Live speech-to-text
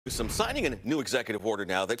Newsom signing a new executive order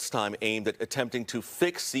now, this time aimed at attempting to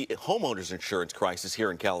fix the homeowners insurance crisis here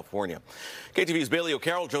in California. KTVU's Bailey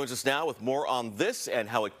O'Carroll joins us now with more on this and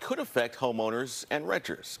how it could affect homeowners and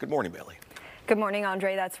renters. Good morning, Bailey. Good morning,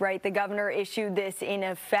 Andre. That's right. The governor issued this in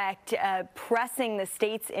effect, pressing the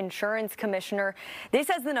state's insurance commissioner. This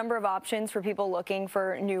has the number of options for people looking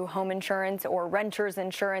for new home insurance or renters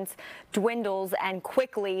insurance dwindles and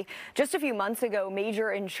quickly. Just a few months ago,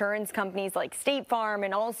 major insurance companies like State Farm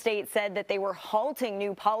and Allstate said that they were halting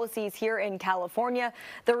new policies here in California.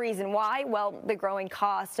 The reason why? Well, the growing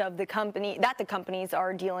cost of the companies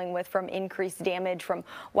are dealing with from increased damage from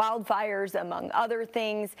wildfires, among other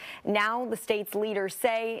things. Now the state's leaders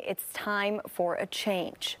say it's time for a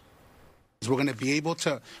change. We're going to be able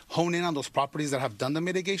to hone in on those properties that have done the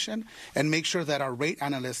mitigation and make sure that our rate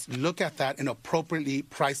analysts look at that and appropriately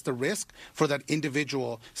price the risk for that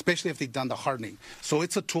individual, especially if they've done the hardening. So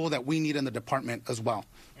it's a tool that we need in the department as well.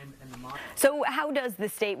 So how does the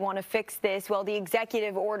state want to fix this? Well, the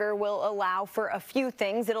executive order will allow for a few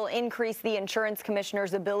things. It'll increase the insurance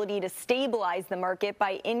commissioner's ability to stabilize the market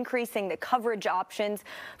by increasing the coverage options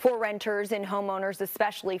for renters and homeowners,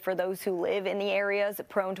 especially for those who live in the areas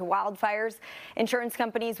prone to wildfires. Insurance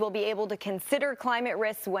companies will be able to consider climate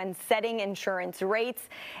risks when setting insurance rates.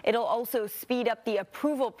 It'll also speed up the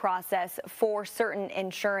approval process for certain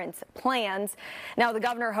insurance plans. Now, the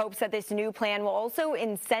governor hopes that this new plan will also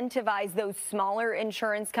incentivize those smaller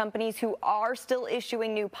insurance companies who are still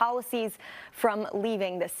issuing new policies from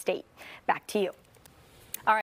leaving the state. Back to you.